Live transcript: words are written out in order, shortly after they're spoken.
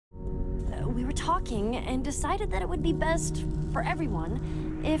talking and decided that it would be best for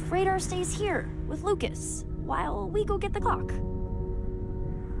everyone if Radar stays here with Lucas while we go get the clock.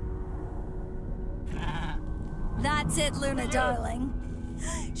 That's it, Luna darling.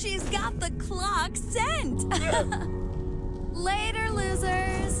 She's got the clock sent! Later,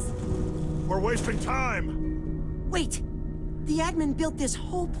 losers! We're wasting time! Wait! The admin built this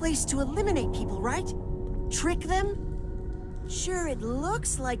whole place to eliminate people, right? Trick them? Sure, it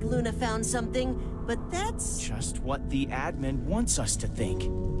looks like Luna found something, but that's... just what the admin wants us to think.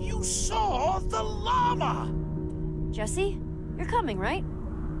 You saw the llama! Jesse, you're coming, right?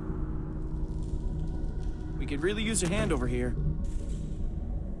 We could really use a hand over here.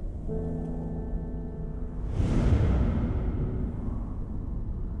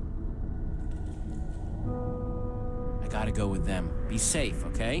 I gotta go with them. Be safe,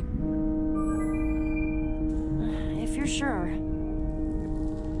 okay? If you're sure.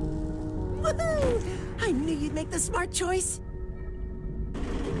 Woohoo! I knew you'd make the smart choice.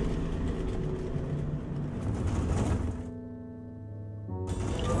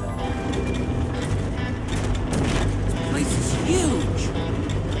 This place is huge!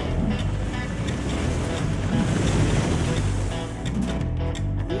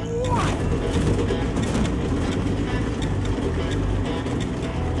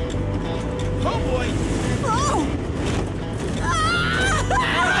 Oh boy! Oh!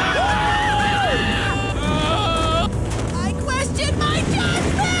 I question my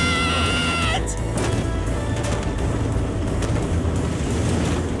judgment!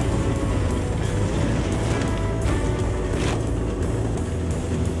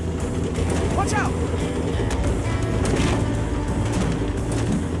 Watch out!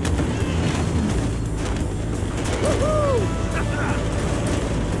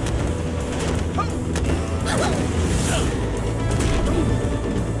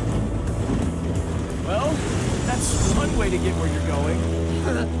 Well, that's one way to get where you're going.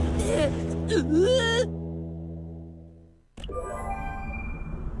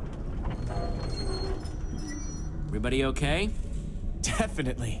 Everybody okay?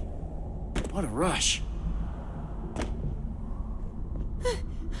 Definitely. What a rush.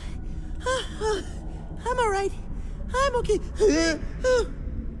 I'm all right. I'm okay.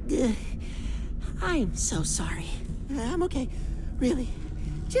 I'm so sorry. I'm okay. Really.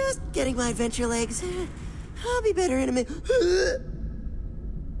 Just getting my adventure legs. I'll be better in a minute.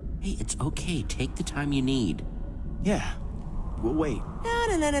 Hey, it's okay. Take the time you need. Yeah, we'll wait.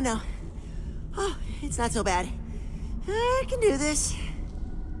 No. Oh, it's not so bad. I can do this.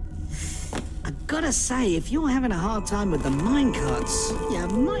 I gotta say, if you're having a hard time with the minecarts, you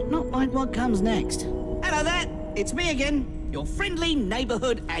might not like what comes next. Hello there, it's me again, your friendly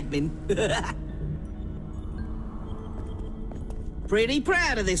neighborhood admin. Pretty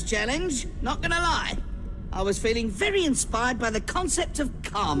proud of this challenge, not gonna lie. I was feeling very inspired by the concept of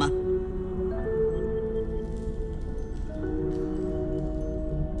karma.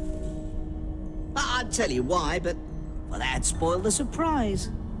 I'd tell you why, but, well, that'd spoil the surprise.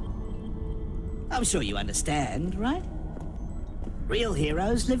 I'm sure you understand, right? Real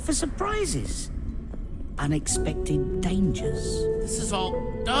heroes live for surprises. Unexpected dangers. This is all...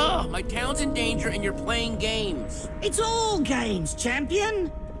 Duh! My town's in danger and you're playing games. It's all games,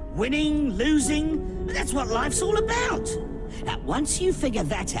 champion. Winning, losing, that's what life's all about. Now, once you figure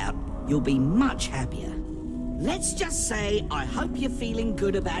that out, you'll be much happier. Let's just say I hope you're feeling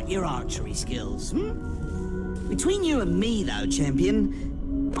good about your archery skills, Between you and me, though,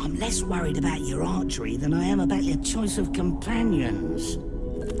 champion, I'm less worried about your archery than I am about your choice of companions.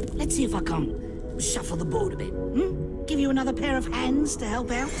 Let's see if I can't shuffle the board a bit, Give you another pair of hands to help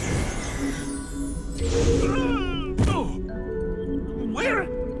out? Where?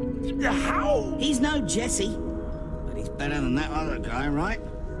 How? He's no Jesse, but he's better than that other guy, right?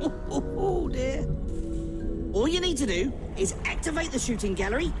 Oh, dear. All you need to do is activate the shooting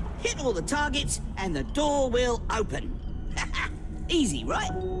gallery, hit all the targets, and the door will open. Easy,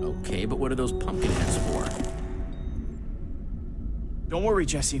 right? Okay, but what are those pumpkin heads for? Don't worry,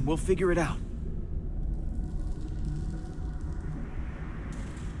 Jesse. We'll figure it out.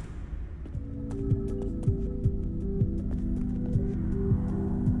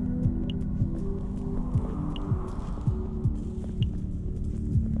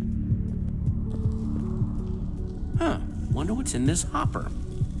 Huh. Wonder what's in this hopper.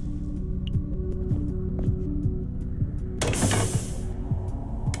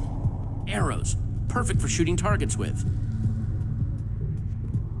 Arrows. Perfect for shooting targets with.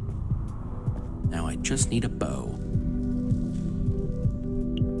 Now I just need a bow.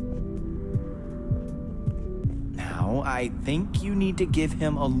 Now, I think you need to give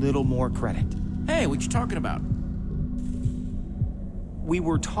him a little more credit. Hey, what you talking about? We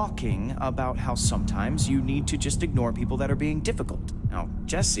were talking about how sometimes you need to just ignore people that are being difficult. Now,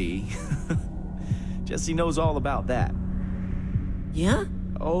 Jesse... Jesse knows all about that. Yeah?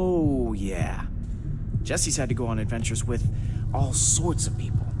 Oh, yeah. Jesse's had to go on adventures with all sorts of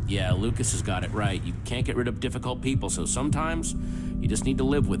people. Yeah, Lucas has got it right. You can't get rid of difficult people, so sometimes you just need to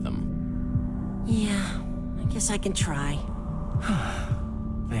live with them. Yeah, I guess I can try.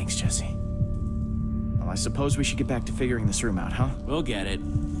 Thanks, Jesse. Well, I suppose we should get back to figuring this room out, huh? We'll get it.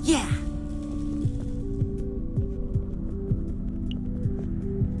 Yeah.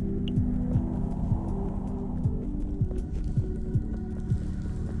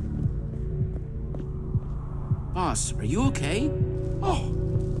 Boss, are you okay? Oh,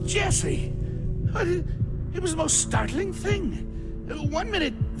 Jesse. It was the most startling thing. 1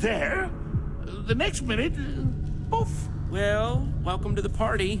 minute there, the next minute, poof. Well, welcome to the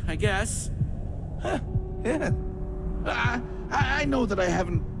party, I guess. Yeah. I know that I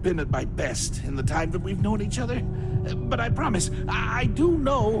haven't been at my best in the time that we've known each other, but I promise, I do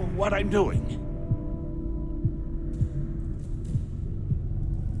know what I'm doing.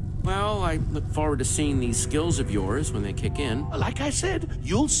 Well, I look forward to seeing these skills of yours when they kick in. Like I said,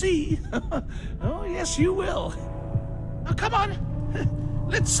 you'll see. Oh, yes, you will. Now, come on.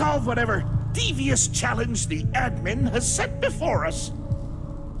 Let's solve whatever devious challenge the admin has set before us.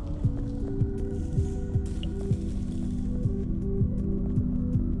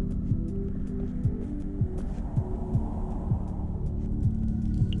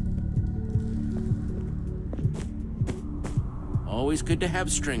 Always good to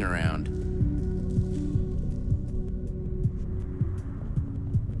have string around.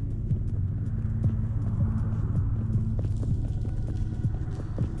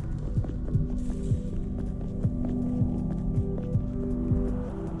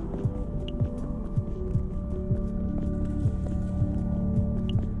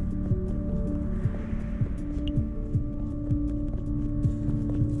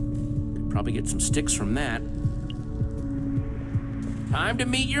 Could probably get some sticks from that. Time to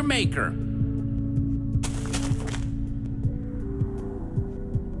meet your maker.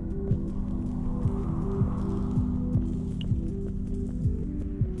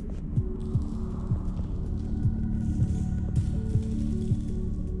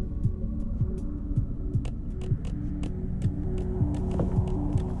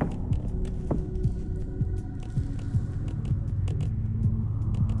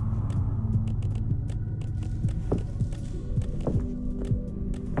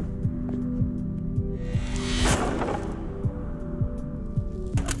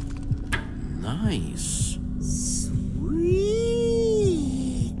 Nice. Sweet.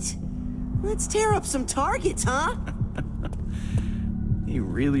 Let's tear up some targets, huh? He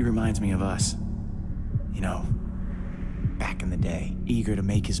really reminds me of us. You know, back in the day, eager to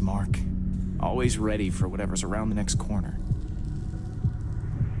make his mark. Always ready for whatever's around the next corner.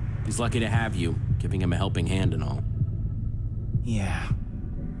 He's lucky to have you, giving him a helping hand and all. Yeah.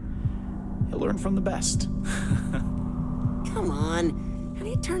 He'll learn from the best. Come on. How do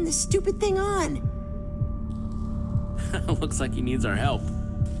you turn this stupid thing on? Looks like he needs our help.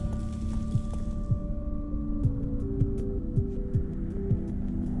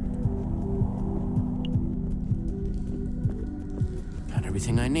 Got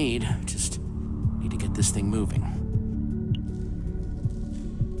everything I need. Just need to get this thing moving.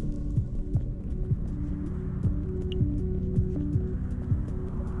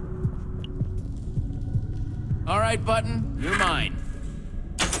 All right, Button, you're mine.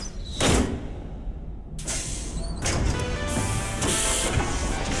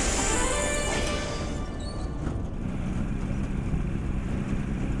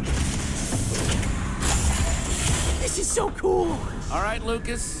 This is so cool. All right,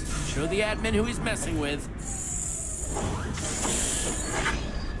 Lucas, show the admin who he's messing with.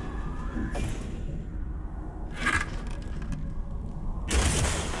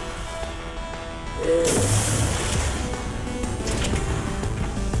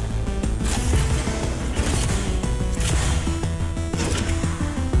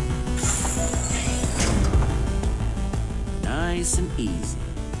 Nice and easy.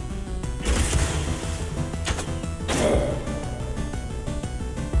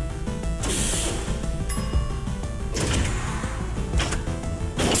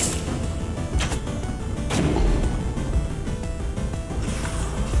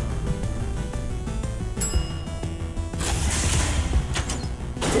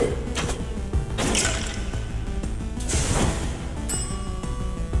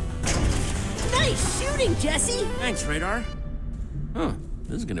 Nice shooting, Jesse. Thanks, Radar. Huh,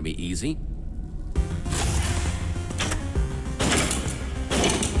 this is gonna be easy.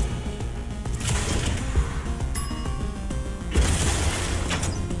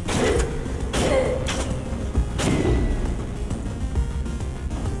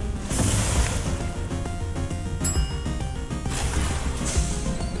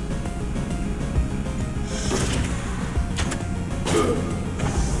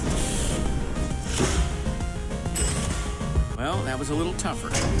 was a little tougher.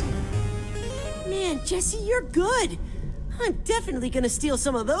 Man, Jesse, you're good. I'm definitely gonna steal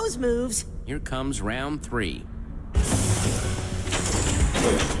some of those moves. Here comes round 3.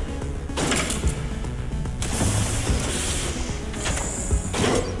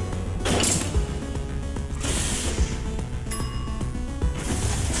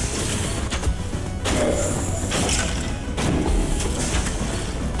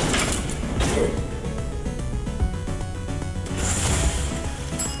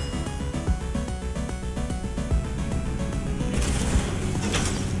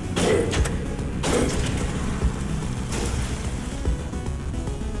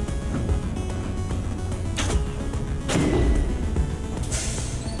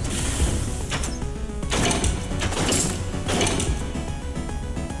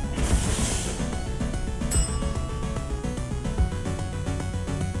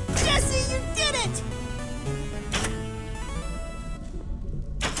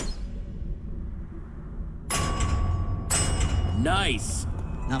 Nice.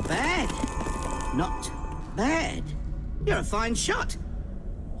 Not bad. Not bad. You're a fine shot.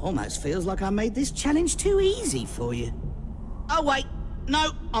 Almost feels like I made this challenge too easy for you. Oh, wait.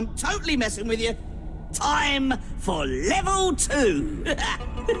 No, I'm totally messing with you. Time for level 2.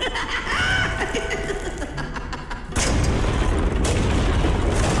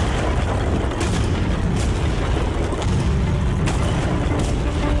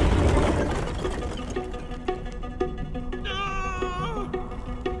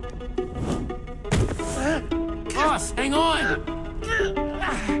 Boss, hang on!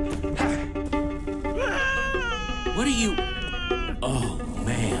 What are you... Oh,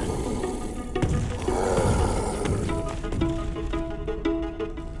 man.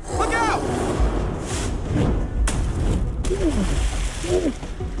 Look out!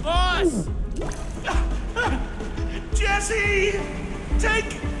 Boss! Jesse! Take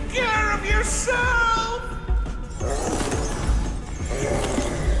care of yourself!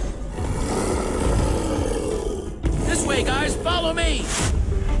 This way, guys, follow me!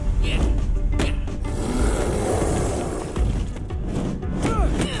 Yeah.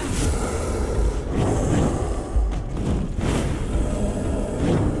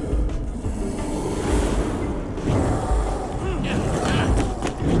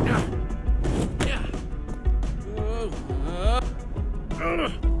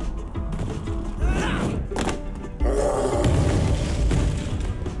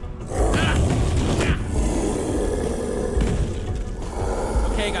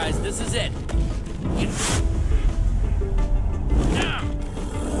 Okay, guys, this is it.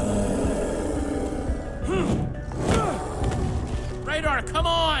 Radar, come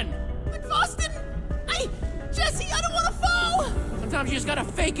on! But Boston, Jesse, I don't want to fall. Sometimes you just gotta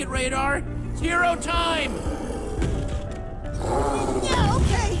fake it, Radar. It's hero time! Yeah,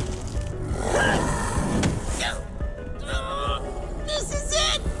 okay. This is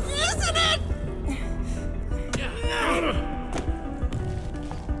it, isn't it?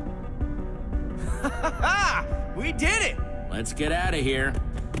 We did it! Let's get out of here.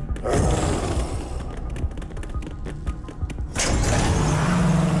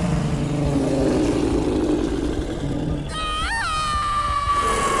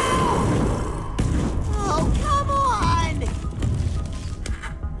 Oh, come on!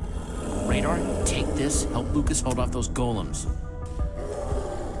 Radar, take this. Help Lucas hold off those golems.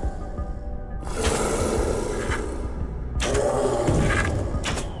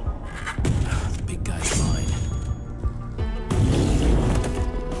 The big guy's fine.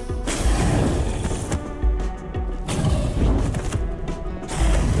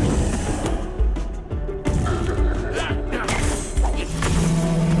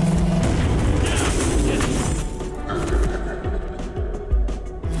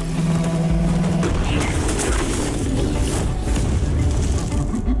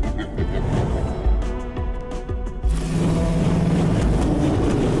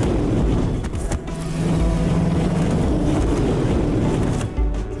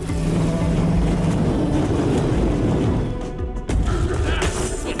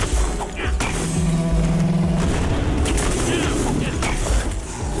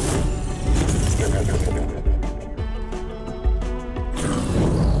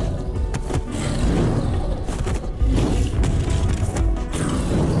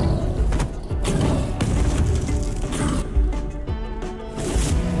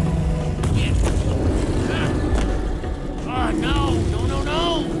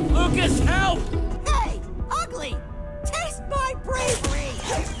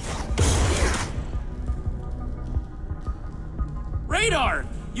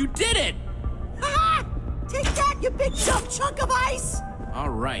 All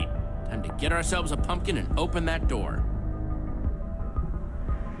right, time to get ourselves a pumpkin and open that door.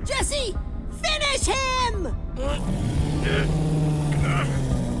 Jesse! Finish him!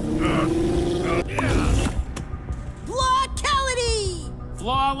 Blockality!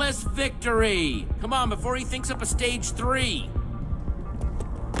 Flawless victory! Come on, before he thinks up a stage 3.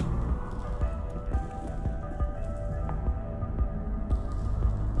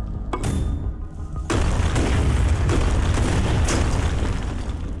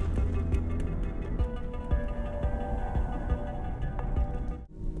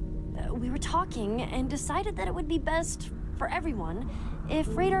 We were talking and decided that it would be best for everyone if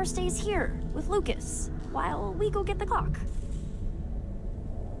Radar stays here with Lucas while we go get the clock.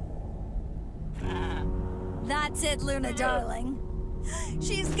 That's it, Luna darling.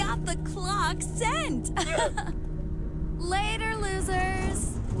 She's got the clock sent. Later,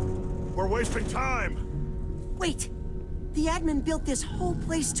 losers. We're wasting time. Wait, the admin built this whole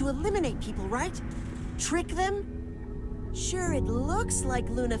place to eliminate people, right? Trick them? Sure, it looks like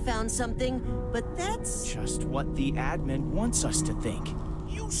Luna found something, but that's... Just what the admin wants us to think.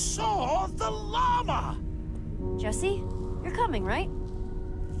 You saw the llama! Jesse, you're coming, right?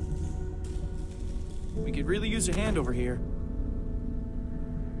 We could really use a hand over here.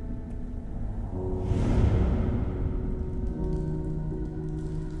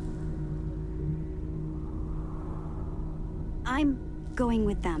 I'm going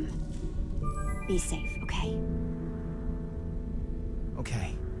with them. Be safe, okay?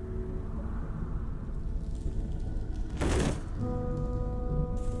 Okay.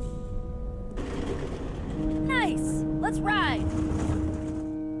 Nice! Let's ride!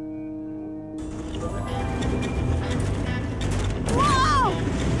 Whoa!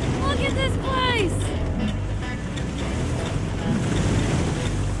 Look at this place!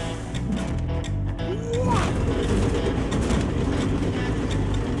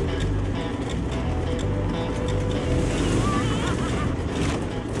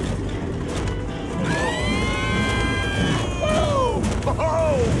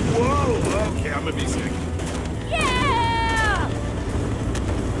 I'm gonna be sick. Yeah!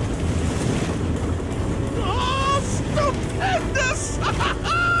 Oh, stupendous!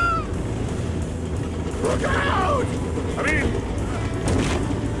 Look out! I mean...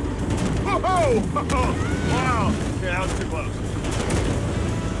 Whoa! Wow! Yeah, that was too close.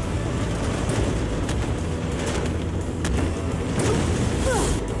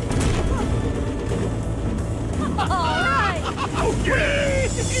 All right! Okay!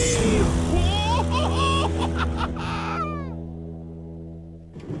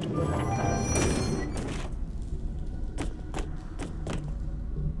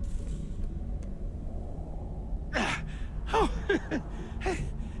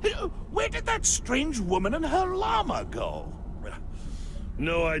 Where did that strange woman and her llama go?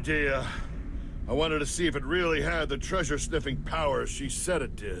 No idea. I wanted to see if it really had the treasure-sniffing powers she said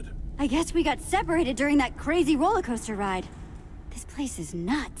it did. I guess we got separated during that crazy roller coaster ride. This place is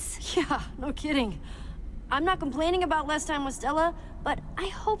nuts. Yeah, no kidding. I'm not complaining about less time with Stella, but I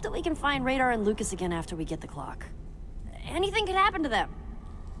hope that we can find Radar and Lucas again after we get the clock. Anything could happen to them.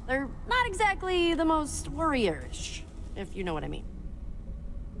 They're not exactly the most worrier-ish, if you know what I mean.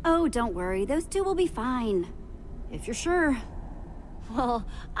 Oh, don't worry. Those two will be fine. If you're sure. Well,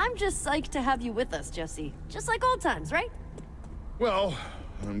 I'm just psyched to have you with us, Jesse. Just like old times, right? Well,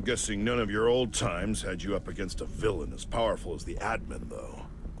 I'm guessing none of your old times had you up against a villain as powerful as the admin, though.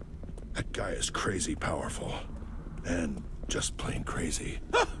 That guy is crazy powerful. And just plain crazy.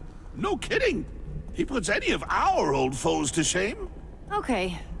 No kidding! He puts any of our old foes to shame.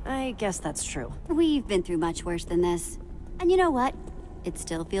 Okay, I guess that's true. We've been through much worse than this. And you know what? It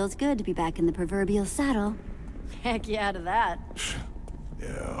still feels good to be back in the proverbial saddle. Heck yeah to that.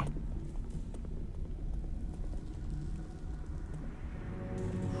 Yeah.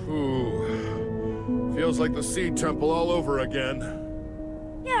 Ooh. Feels like the Sea Temple all over again.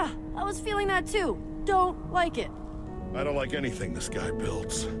 Yeah, I was feeling that too. Don't like it. I don't like anything this guy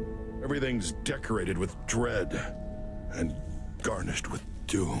builds. Everything's decorated with dread and garnished with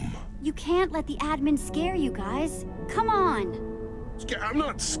doom. You can't let the admin scare you guys. Come on. I'm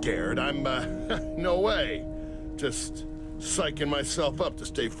not scared. I'm, no way. Just psyching myself up to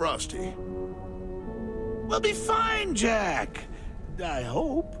stay frosty. We'll be fine, Jack. I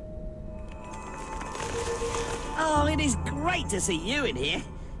hope. Oh, it is great to see you in here.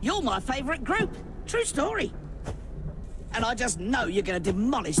 You're my favorite group. True story. And I just know you're gonna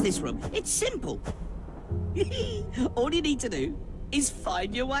demolish this room. It's simple. All you need to do is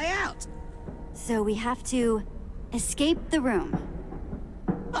find your way out. So we have to escape the room.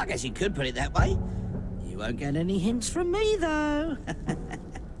 I guess you could put it that way. You won't get any hints from me, though.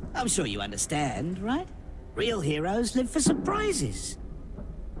 I'm sure you understand, right? Real heroes live for surprises.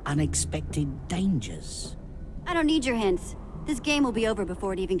 Unexpected dangers. I don't need your hints. This game will be over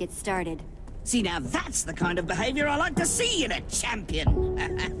before it even gets started. See, now that's the kind of behavior I like to see in a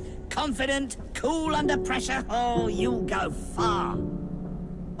champion. Confident, cool under pressure. Oh, you'll go far.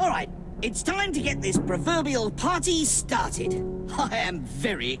 All right, it's time to get this proverbial party started. I am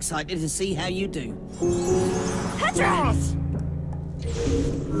very excited to see how you do. Petras!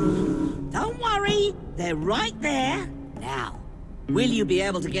 Don't worry, they're right there. Now, will you be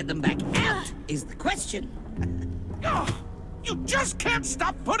able to get them back out, is the question. Oh, you just can't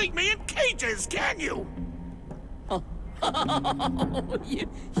stop putting me in cages, can you? Oh,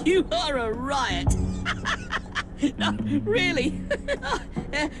 you are a riot. No, really.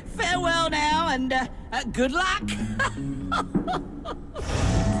 Farewell now, and good luck.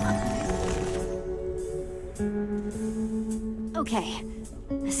 Okay,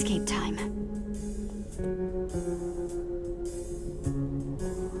 escape time.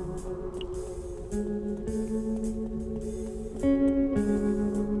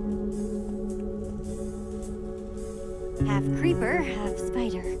 Half creeper, half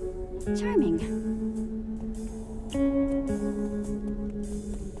spider. Charming.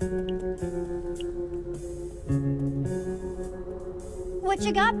 What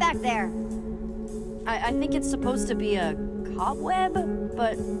you got back there? I think it's supposed to be a cobweb,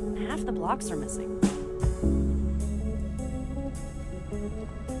 but half the blocks are missing.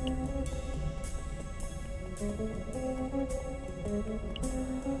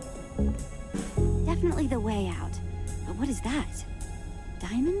 Definitely the way out. But what is that?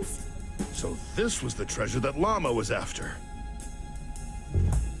 Diamonds? So this was the treasure that Llama was after.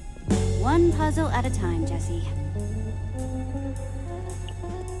 One puzzle at a time, Jesse.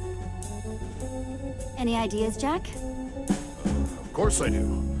 Any ideas, Jack? Of course I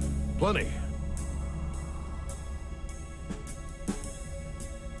do. Plenty.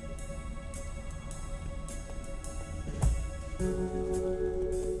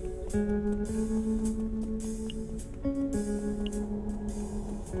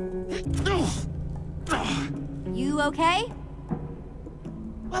 You okay?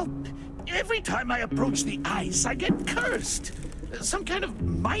 Well, every time I approach the ice, I get cursed. Some kind of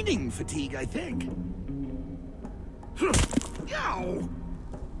mining fatigue, I think. Ow!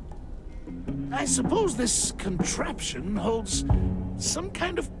 I suppose this contraption holds some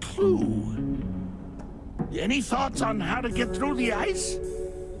kind of clue. Any thoughts on how to get through the ice?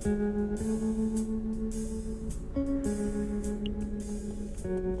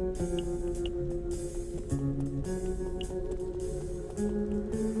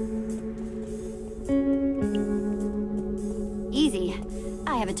 Easy.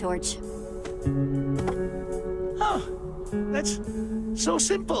 I have a torch. Oh, that's so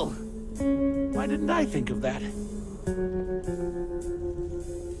simple. Why didn't I think of that?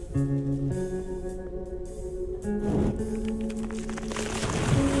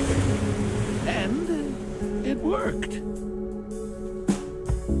 And it worked.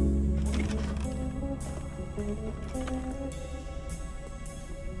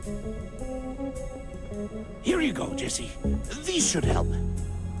 Here you go, Jesse. These should help.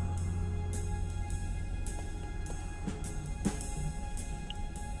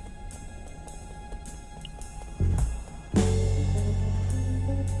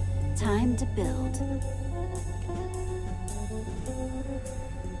 Time to build.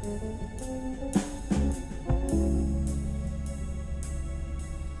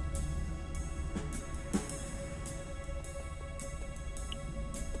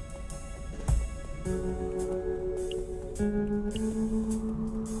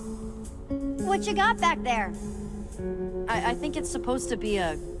 What you got back there? I think it's supposed to be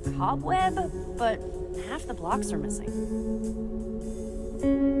a cobweb, but half the blocks are missing.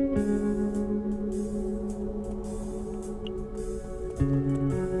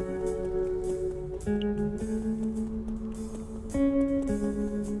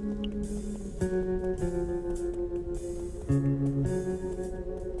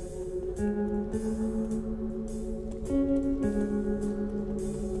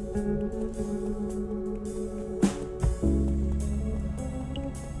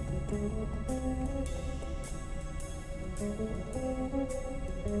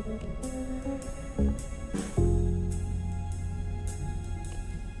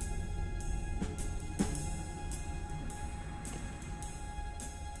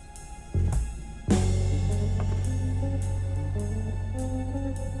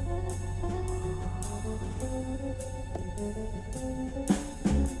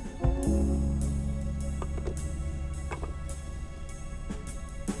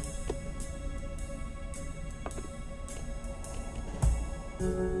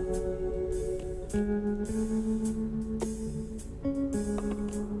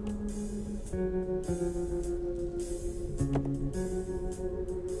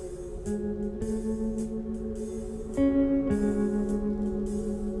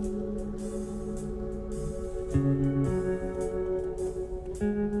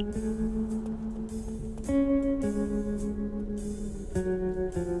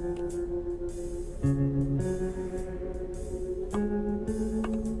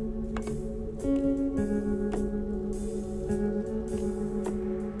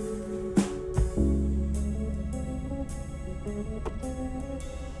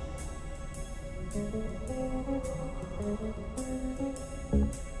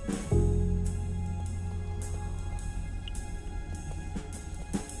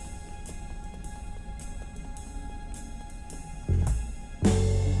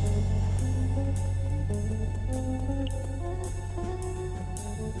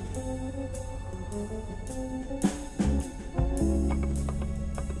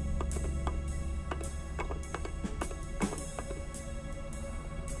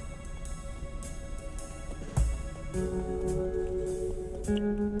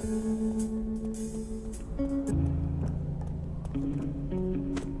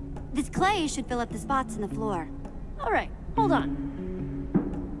 This clay should fill up the spots in the floor. All right, hold on.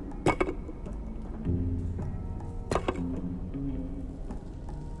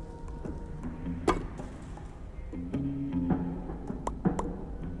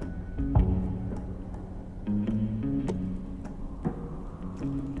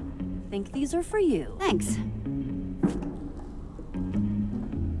 Think these are for you. Thanks.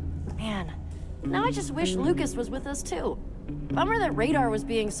 Man, now I just wish Lucas was with us too. Bummer that Radar was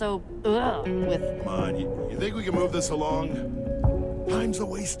being so with. Come on, you think we can move this along? Time's a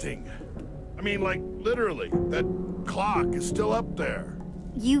wasting. I mean, like, literally, that clock is still up there.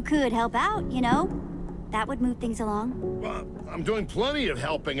 You could help out, you know? That would move things along. Well, I'm doing plenty of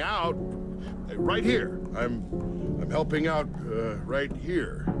helping out. Right here. I'm helping out, right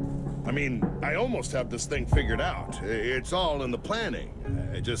here. I mean, I almost have this thing figured out. It's all in the planning.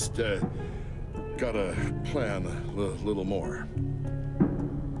 I just, gotta plan a little more.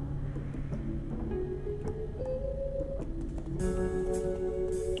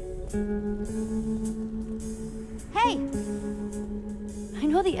 Hey! I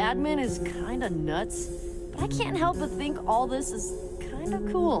know the admin is kinda nuts, but I can't help but think all this is kinda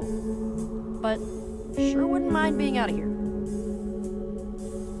cool. But sure wouldn't mind being out of here.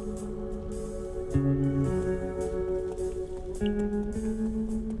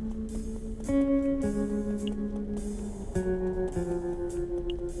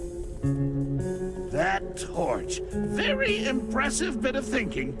 That torch. Very impressive bit of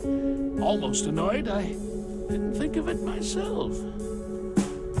thinking. Almost annoyed I didn't think of it myself.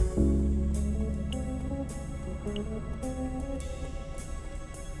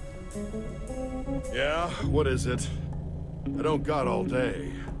 Yeah, what is it? I don't got all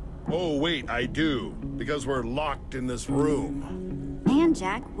day. Oh, wait, I do. Because we're locked in this room. Man,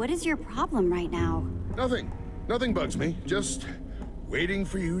 Jack, what is your problem right now? Nothing. Nothing bugs me. Just waiting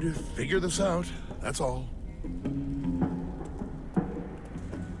for you to figure this out. That's all.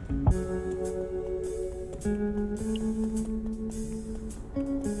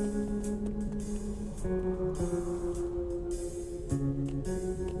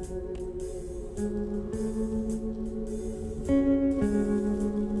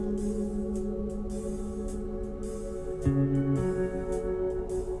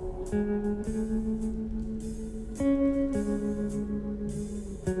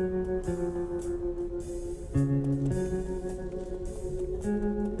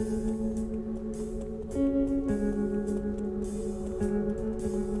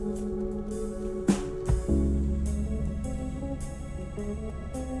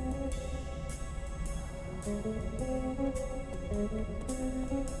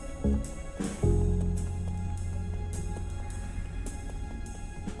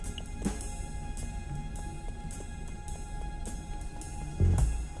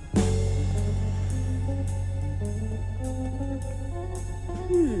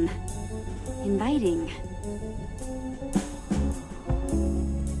 Inviting.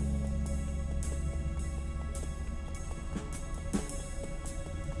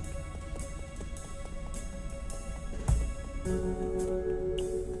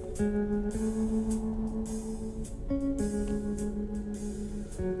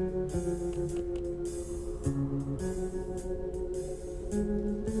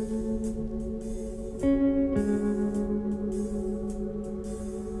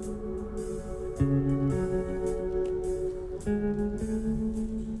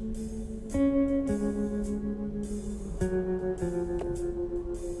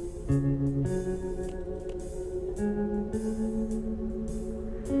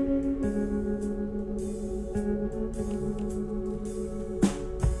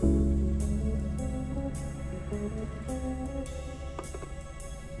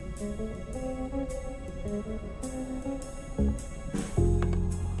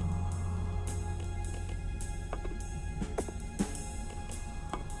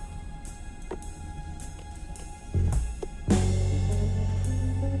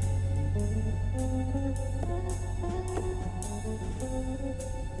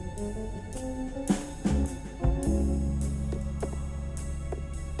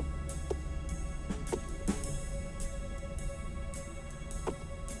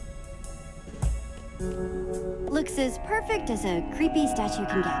 as perfect as a creepy statue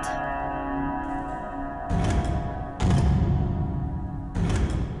can get.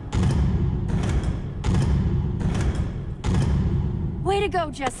 Way to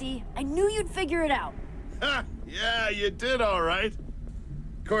go, Jesse. I knew you'd figure it out. Yeah, you did all right.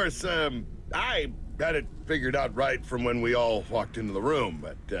 Of course, I had it figured out right from when we all walked into the room,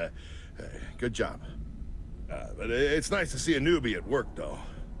 but good job. But it's nice to see a newbie at work, though.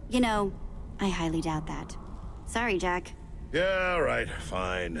 You know, I highly doubt that. Sorry, Jack. Yeah, all right,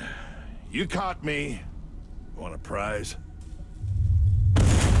 fine. You caught me. Want a prize?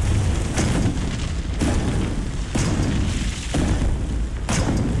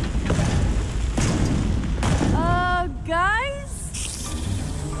 Guys?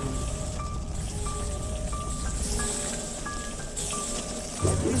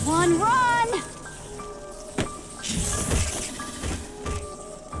 Everyone run!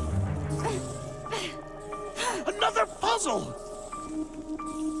 Another puzzle!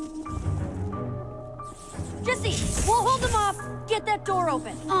 Jesse, we'll hold them off. Get that door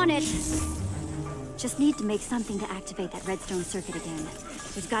open. On it. Just need to make something to activate that redstone circuit again.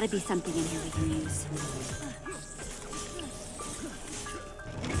 There's gotta be something in here we can use.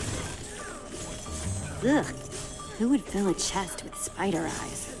 Ugh. Who would fill a chest with spider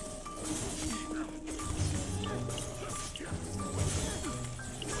eyes?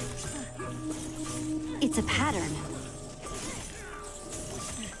 It's a pattern.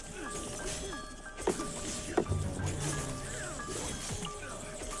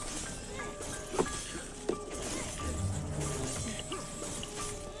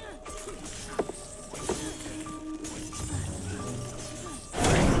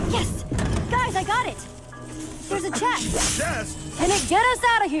 Yes! Guys, I got it! There's a chest! Chest? Can it get us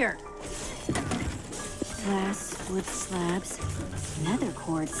out of here? Glass, wood slabs, nether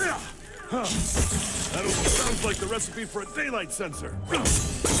quartz. Huh. That almost sounds like the recipe for a daylight sensor.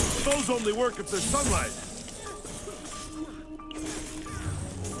 Those only work if there's sunlight.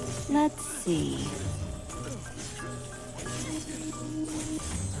 Let's see.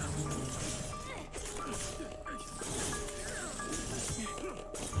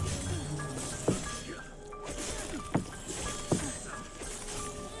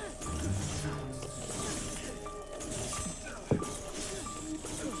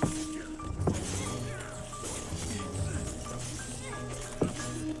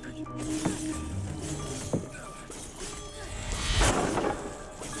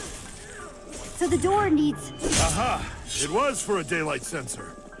 So the door needs... Aha! It was for a daylight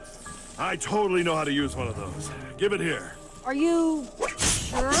sensor. I totally know how to use one of those. Give it here. Are you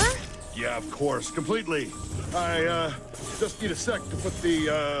sure? Yeah, of course. Completely. I, just need a sec to put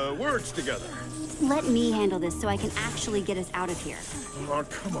the, words together. Let me handle this so I can actually get us out of here. Oh,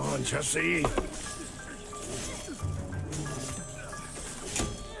 come on, Jesse.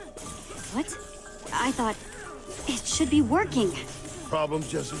 What? I thought... it should be working. Problems,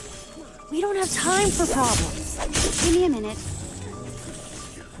 Jesse? We don't have time for problems. Give me a minute.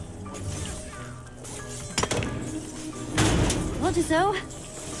 Told you so.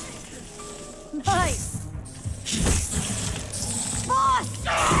 Nice. Boss!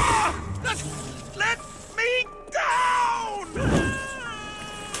 Let me down!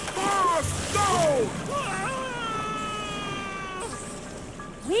 Boss, go!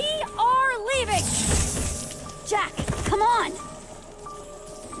 We are leaving! Jack, come on!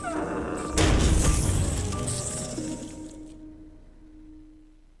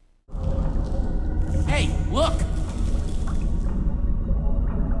 Hey, look!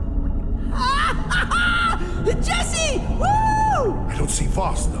 Jesse! Woo! I don't see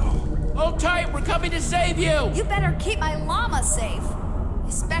Voss, though. Hold tight, we're coming to save you! You better keep my llama safe.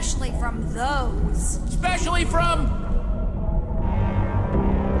 Especially from those. Especially from...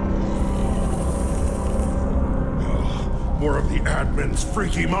 More of the admin's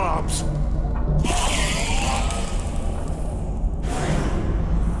freaky mobs.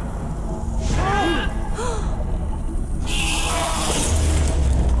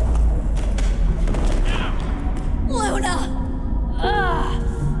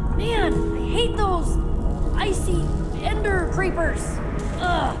 Man, I hate those icy ender creepers.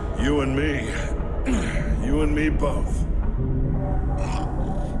 Ugh. You and me. You and me both.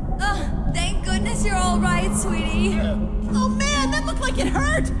 Thank goodness you're all right, sweetie. Oh man, that looked like it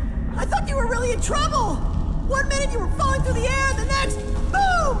hurt! I thought you were really in trouble! One minute you were falling through the air, the next,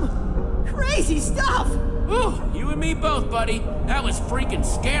 boom! Crazy stuff! Ooh, you and me both, buddy. That was freaking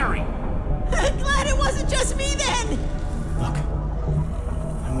scary. Glad it wasn't just me then! Look,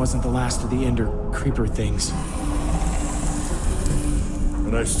 that wasn't the last of the ender creeper things.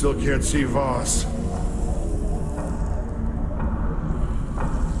 And I still can't see Voss.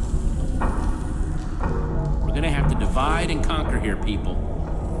 Divide and conquer here, people.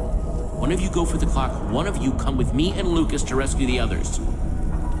 One of you go for the clock, one of you come with me and Lucas to rescue the others.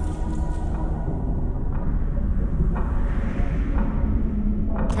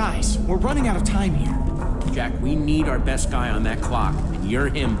 Guys, we're running out of time here. Jack, we need our best guy on that clock, and you're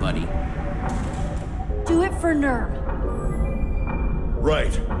him, buddy. Do it for Nerm.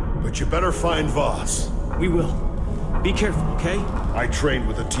 Right, but you better find Voss. We will. Be careful, okay? I trained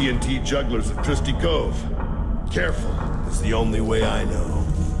with the TNT jugglers at Christie Cove. Careful is the only way I know.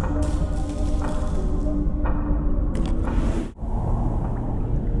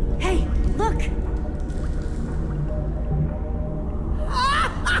 Hey, look!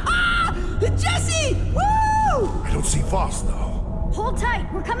 Jesse! Woo! I don't see Voss, though. Hold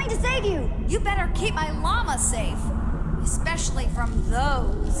tight, we're coming to save you! You better keep my llama safe. Especially from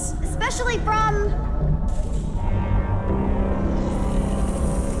those. Especially from...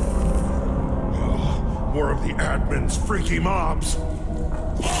 More of the admin's freaky mobs.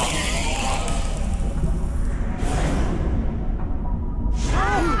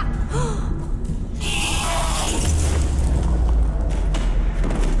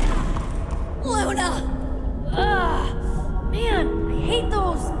 Luna! Man, I hate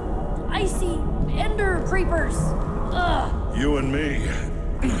those icy ender creepers. Ugh. You and me.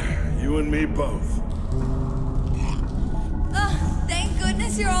 You and me both. Thank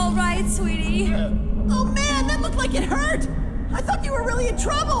goodness you're all right, sweetie. Oh man, that looked like it hurt! I thought you were really in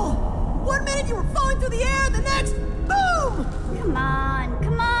trouble! One minute you were falling through the air, the next, boom! Come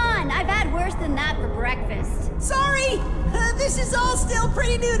on! I've had worse than that for breakfast. Sorry! This is all still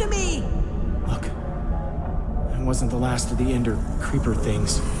pretty new to me! Look. That wasn't the last of the Ender creeper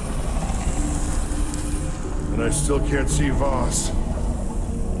things. And I still can't see Voss.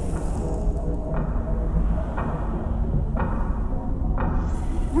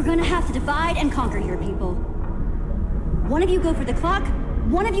 We're gonna have to divide and conquer here, people. One of you go for the clock,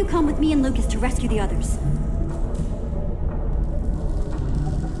 one of you come with me and Lucas to rescue the others.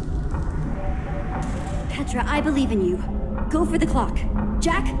 Petra, I believe in you. Go for the clock.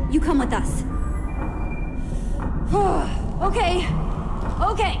 Jack, you come with us. Okay.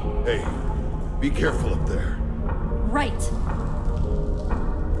 Hey, be careful up there. Right.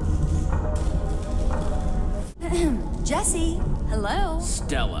 Jesse, hello.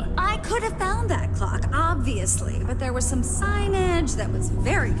 Stella. I could have found that clock, obviously, but there was some signage that was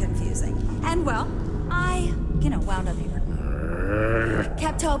very confusing. And, well, I, wound up here.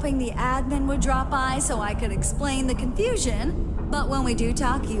 Kept hoping the admin would drop by so I could explain the confusion. But when we do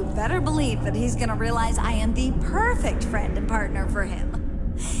talk, you better believe that he's gonna realize I am the perfect friend and partner for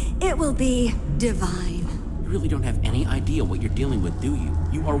him. It will be divine. You really don't have any idea what you're dealing with, do you?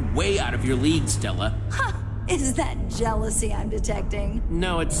 You are way out of your league, Stella. Ha! Is that jealousy I'm detecting?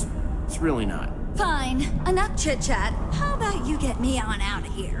 No, it's really not. Fine. Enough chit-chat. How about you get me on out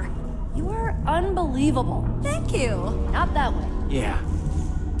of here? You are unbelievable. Thank you. Not that way. Yeah.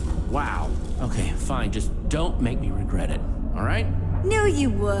 Wow. Okay, fine. Just don't make me regret it. All right? Knew you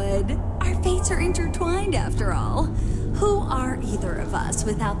would. Our fates are intertwined after all. Who are either of us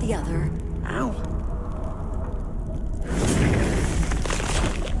without the other? Ow.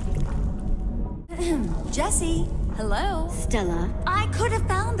 Jesse, hello. Stella. I could have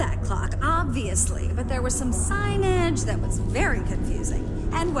found that clock, obviously, but there was some signage that was very confusing.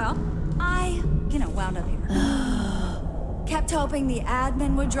 And, well, I, wound up here. Kept hoping the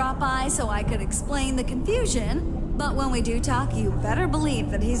admin would drop by so I could explain the confusion. But when we do talk, you better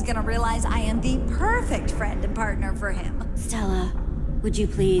believe that he's gonna realize I am the perfect friend and partner for him. Stella, would you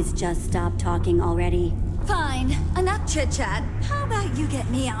please just stop talking already? Fine. Enough chit-chat. How about you get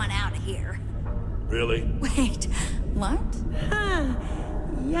me on out of here? Really? Wait, what?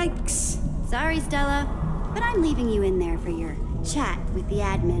 Yikes. Sorry, Stella, but I'm leaving you in there for your chat with the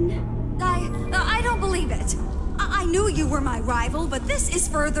admin. I don't believe it. I knew you were my rival, but this is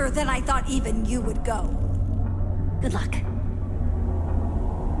further than I thought even you would go. Good luck.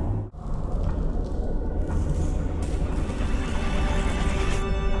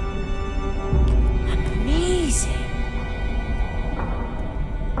 Amazing.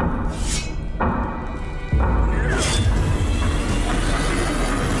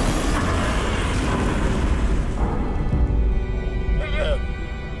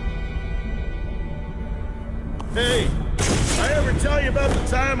 Hey, I ever tell you about the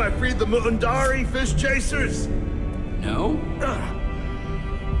time I freed the Muundari fish chasers? No?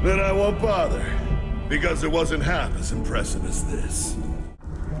 Then I won't bother, because it wasn't half as impressive as this.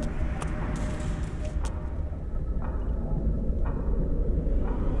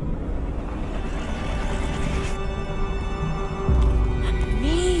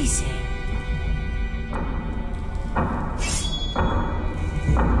 Amazing.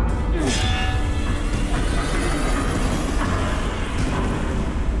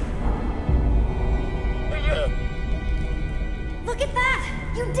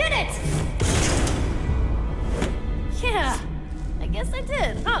 You did it! Yeah, I guess I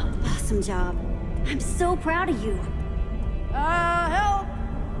did, huh? Awesome job. I'm so proud of you. Help!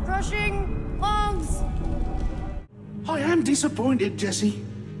 Crushing lungs! I am disappointed, Jesse.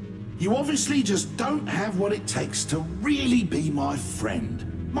 You obviously just don't have what it takes to really be my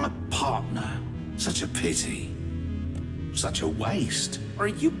friend, my partner. Such a pity. Such a waste. Are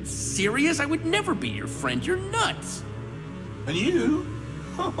you serious? I would never be your friend. You're nuts. And you?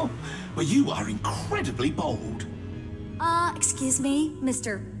 Well, you are incredibly bold. Excuse me,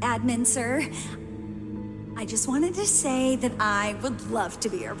 Mr. Admin, sir. I just wanted to say that I would love to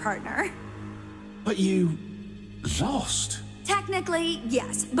be your partner. But you lost. Technically,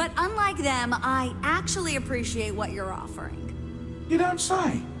 yes, but unlike them, I actually appreciate what you're offering. You don't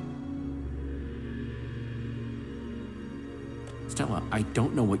say. Stella, I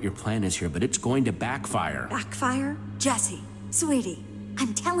don't know what your plan is here, but it's going to backfire. Backfire? Jesse, sweetie,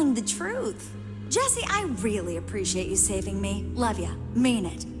 I'm telling the truth. Jesse, I really appreciate you saving me. Love ya. Mean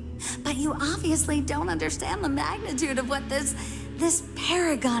it. But you obviously don't understand the magnitude of what this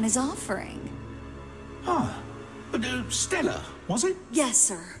paragon is offering. Huh. But Stella, was it? Yes,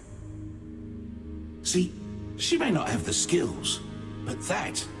 sir. See, she may not have the skills, but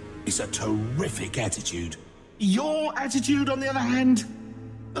that is a terrific attitude. Your attitude, on the other hand?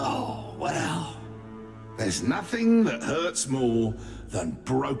 Oh, well. There's nothing that hurts more than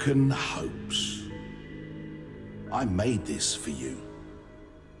broken hopes. I made this for you.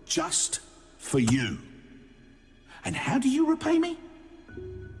 Just for you. And how do you repay me?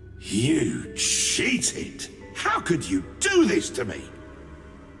 You cheated! How could you do this to me?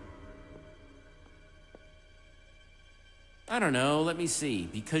 I don't know, let me see.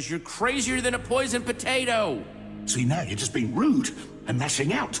 Because you're crazier than a poisoned potato! See, now you're just being rude and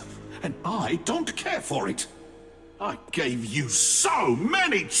lashing out, and I don't care for it. I gave you so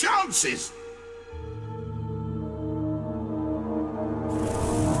many chances!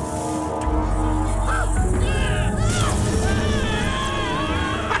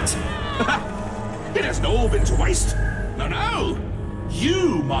 What? It hasn't all been to waste. No, no!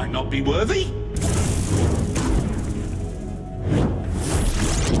 You might not be worthy.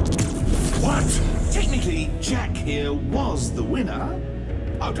 What? Technically, Jack here was the winner.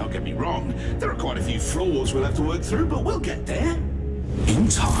 Oh, don't get me wrong. There are quite a few flaws we'll have to work through, but we'll get there. In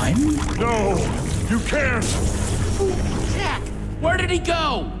time. No! You can't! Jack! Where did he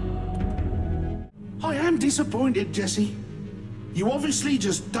go? I am disappointed, Jesse. You obviously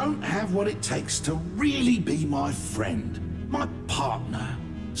just don't have what it takes to really be my friend, my partner.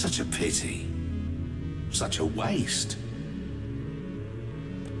 Such a pity. Such a waste.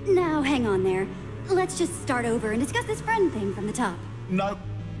 Now, hang on there. Let's just start over and discuss this friend thing from the top. No,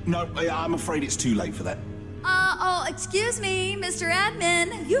 I'm afraid it's too late for that. Oh, excuse me, Mr.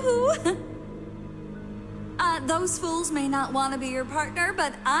 Admin. Yoo-hoo. Those fools may not want to be your partner,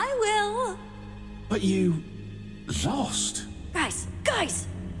 but I will. But you lost. Guys,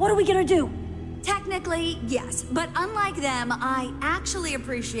 what are we gonna do? Technically, yes, but unlike them, I actually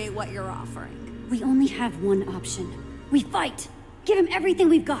appreciate what you're offering. We only have one option. We fight. Give him everything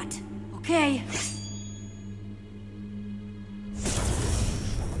we've got. Okay.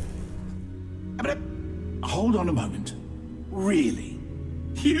 But, hold on a moment. Really?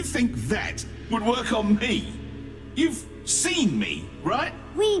 You think that would work on me? You've seen me, right?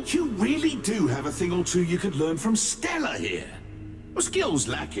 You really do have a thing or two you could learn from Stella here. Well, skills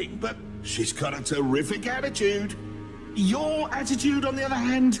lacking, but she's got a terrific attitude. Your attitude, on the other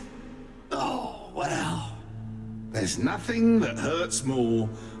hand? Oh, well. There's nothing that hurts more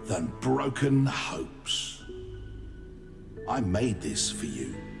than broken hopes. I made this for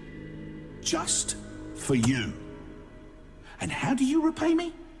you. Just for you. And how do you repay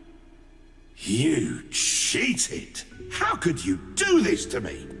me? You cheated! How could you do this to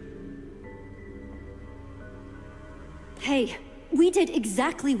me? Hey, we did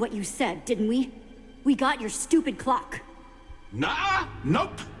exactly what you said, didn't we? We got your stupid clock. Nah,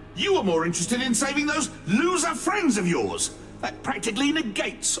 nope. You were more interested in saving those loser friends of yours. That practically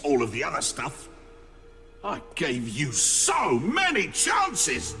negates all of the other stuff. I gave you so many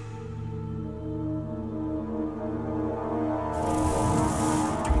chances!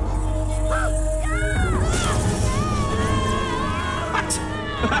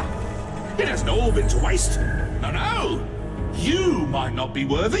 It hasn't all been to waste. No, no! You might not be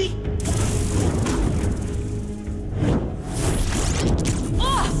worthy.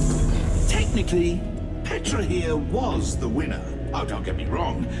 Technically, Petra here was the winner. Oh, don't get me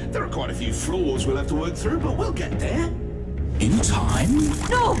wrong. There are quite a few flaws we'll have to work through, but we'll get there. In time.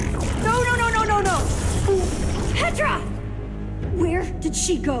 No! No! Petra! Where did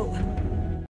she go?